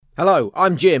Hello,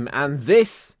 I'm Jim, and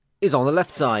this is On the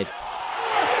Left Side.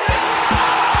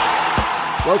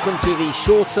 Welcome to the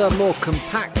shorter, more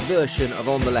compact version of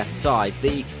On the Left Side,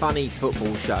 the funny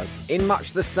football show. In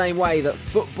much the same way that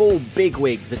football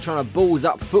bigwigs are trying to balls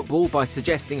up football by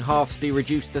suggesting halves be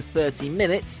reduced to 30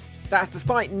 minutes, that's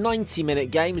despite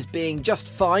 90-minute games being just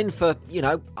fine for,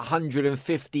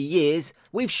 150 years,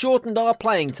 we've shortened our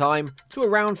playing time to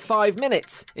around 5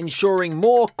 minutes, ensuring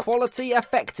more quality,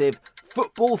 effective,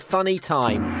 football funny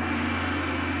time.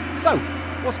 So,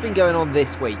 what's been going on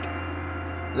this week?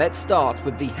 Let's start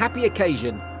with the happy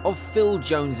occasion of Phil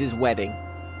Jones's wedding.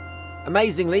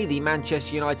 Amazingly, the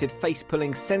Manchester United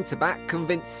face-pulling centre-back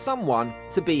convinced someone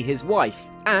to be his wife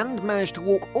and managed to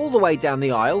walk all the way down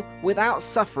the aisle without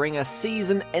suffering a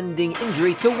season-ending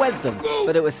injury to wed them.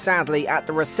 But it was sadly at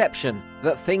the reception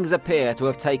that things appear to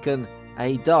have taken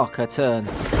a darker turn.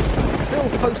 Phil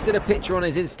posted a picture on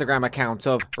his Instagram account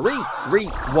of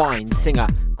Rewind singer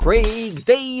Craig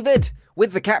David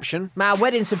with the caption, "My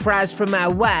wedding surprise from my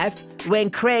wife when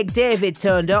Craig David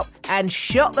turned up and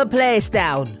shut the place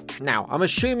down." Now, I'm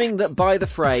assuming that by the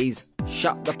phrase,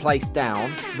 shut the place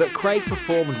down, that Craig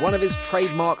performed one of his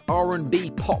trademark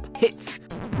R&B pop hits,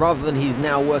 rather than he's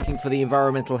now working for the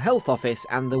Environmental Health Office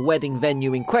and the wedding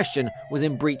venue in question was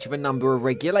in breach of a number of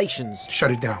regulations.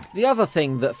 Shut it down. The other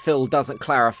thing that Phil doesn't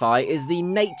clarify is the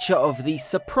nature of the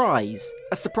surprise.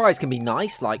 A surprise can be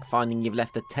nice, like finding you've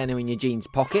left a tenner in your jeans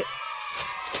pocket.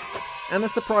 And a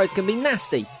surprise can be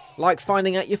nasty, like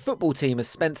finding out your football team has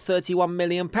spent £31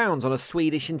 million on a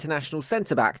Swedish international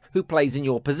centre-back who plays in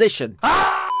your position.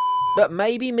 But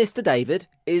maybe Mr. David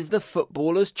is the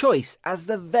footballer's choice, as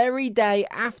the very day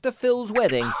after Phil's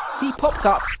wedding, he popped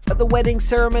up at the wedding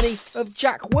ceremony of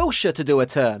Jack Wilshere to do a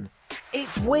turn.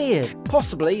 It's weird.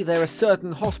 Possibly there are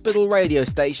certain hospital radio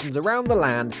stations around the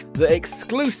land that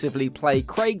exclusively play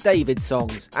Craig David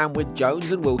songs, and with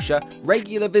Jones and Wilshere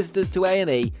regular visitors to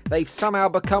A&E, they've somehow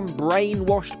become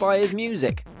brainwashed by his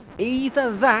music.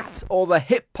 Either that or the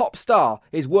hip-hop star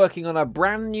is working on a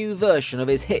brand new version of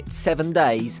his hit 7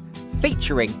 Days,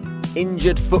 featuring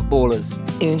injured footballers.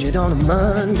 Injured on a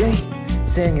Monday,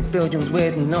 singing Phil Jones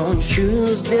wedding on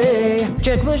Tuesday,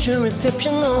 Jack Wilshere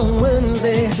reception on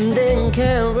Wednesday, and then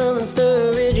Carol and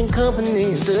Sturridge and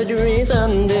Company surgery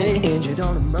Sunday. Injured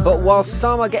on a Monday. But while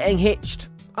some are getting hitched,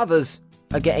 others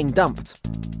are getting dumped.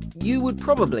 You would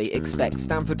probably expect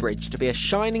Stamford Bridge to be a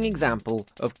shining example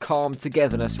of calm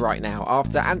togetherness right now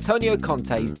after Antonio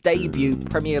Conte's debut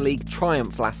Premier League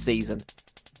triumph last season.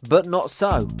 But not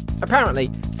so. Apparently,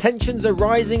 tensions are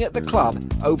rising at the club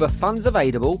over funds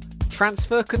available,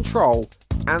 transfer control,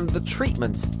 and the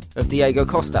treatment of Diego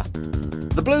Costa.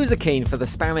 The Blues are keen for the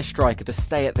Spanish striker to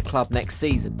stay at the club next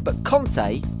season, but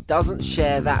Conte doesn't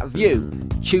share that view,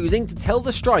 choosing to tell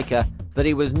the striker that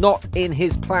he was not in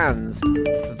his plans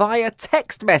via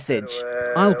text message.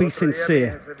 I'll be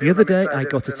sincere. The other day I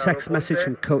got a text message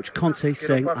from Coach Conte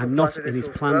saying I'm not in his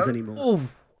plans anymore. Ooh,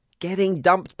 getting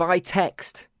dumped by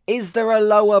text. Is there a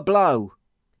lower blow?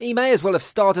 He may as well have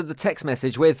started the text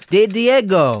message with,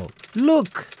 Diego,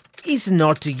 look, it's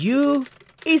not you,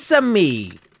 it's a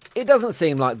me. It doesn't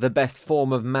seem like the best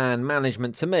form of man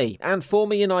management to me, and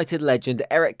former United legend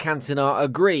Eric Cantona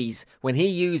agrees when he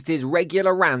used his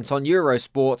regular rant on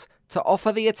Eurosport to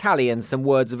offer the Italians some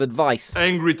words of advice.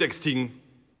 Angry texting,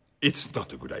 it's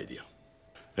not a good idea.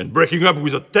 And breaking up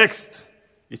with a text,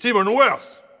 it's even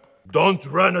worse. Don't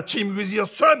run a team with your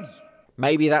sons.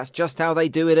 Maybe that's just how they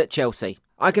do it at Chelsea.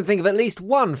 I can think of at least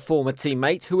one former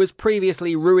teammate who has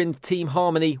previously ruined team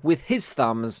harmony with his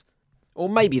thumbs. Or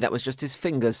maybe that was just his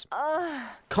fingers.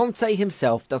 Conte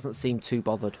himself doesn't seem too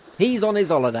bothered. He's on his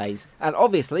holidays, and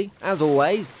obviously, as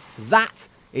always, that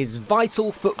is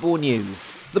vital football news.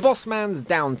 The boss man's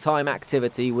downtime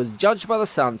activity was judged by The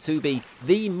Sun to be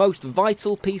the most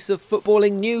vital piece of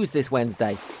footballing news this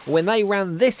Wednesday, when they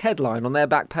ran this headline on their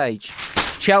back page.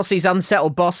 Chelsea's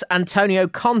unsettled boss Antonio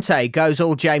Conte goes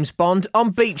all James Bond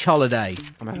on beach holiday.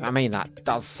 I mean, that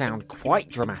does sound quite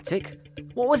dramatic.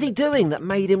 What was he doing that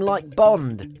made him like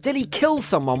Bond? Did he kill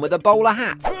someone with a bowler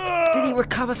hat? Did he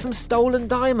recover some stolen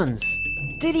diamonds?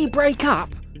 Did he break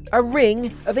up a ring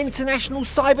of international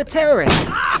cyber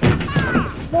terrorists?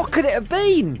 What could it have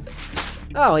been?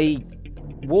 Oh, he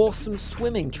wore some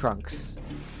swimming trunks.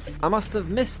 I must have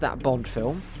missed that Bond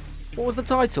film. What was the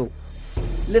title?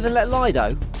 Live and Let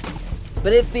Lido?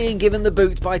 But if being given the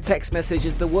boot by text message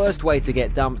is the worst way to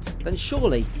get dumped, then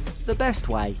surely the best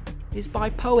way is by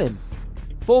poem.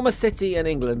 Former City and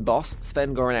England boss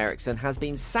Sven-Göran Eriksson has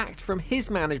been sacked from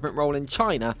his management role in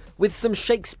China with some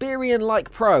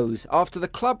Shakespearean-like prose after the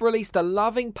club released a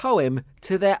loving poem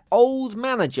to their old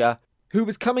manager who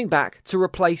was coming back to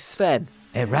replace Sven.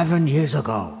 11 years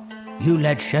ago, you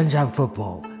led Shenzhen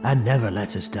football and never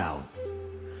let us down.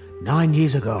 9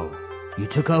 years ago, you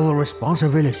took over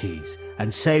responsibilities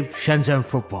and saved Shenzhen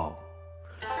football.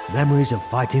 Memories of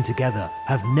fighting together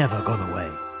have never gone away.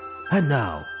 And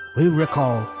now, we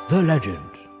recall the legend.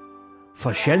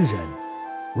 For Shenzhen,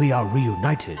 we are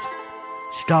reunited,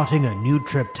 starting a new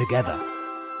trip together.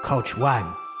 Coach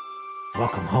Wang,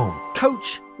 welcome home.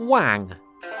 Coach Wang.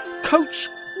 Coach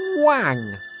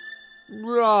Wang.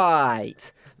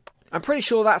 Right. I'm pretty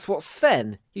sure that's what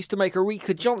Sven used to make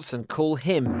Erika Johnson call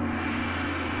him.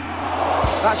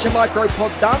 That's your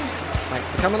micropod done. Thanks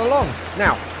for coming along.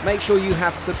 Now, make sure you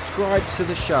have subscribed to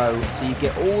the show so you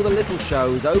get all the little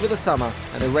shows over the summer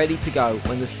and are ready to go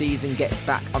when the season gets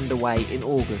back underway in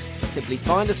August. Simply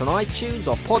find us on iTunes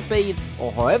or Podbean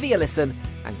or however you listen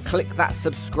and click that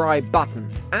subscribe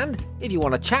button. And if you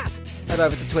want to chat, head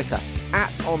over to Twitter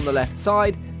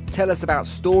 @OnTheLeftSide. Tell us about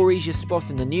stories you spot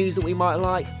in the news that we might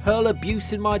like, hurl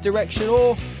abuse in my direction,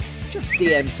 or just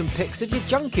DM some pics of your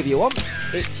junk if you want.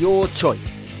 It's your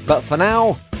choice. But for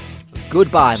now,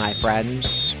 goodbye, my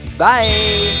friends.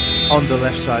 Bye! On the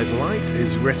Left Side Light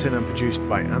is written and produced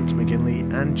by Ant McGinley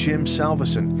and Jim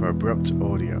Salverson for Abrupt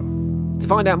Audio. To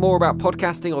find out more about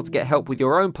podcasting or to get help with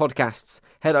your own podcasts,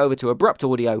 head over to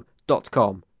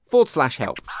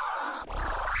abruptaudio.com/help.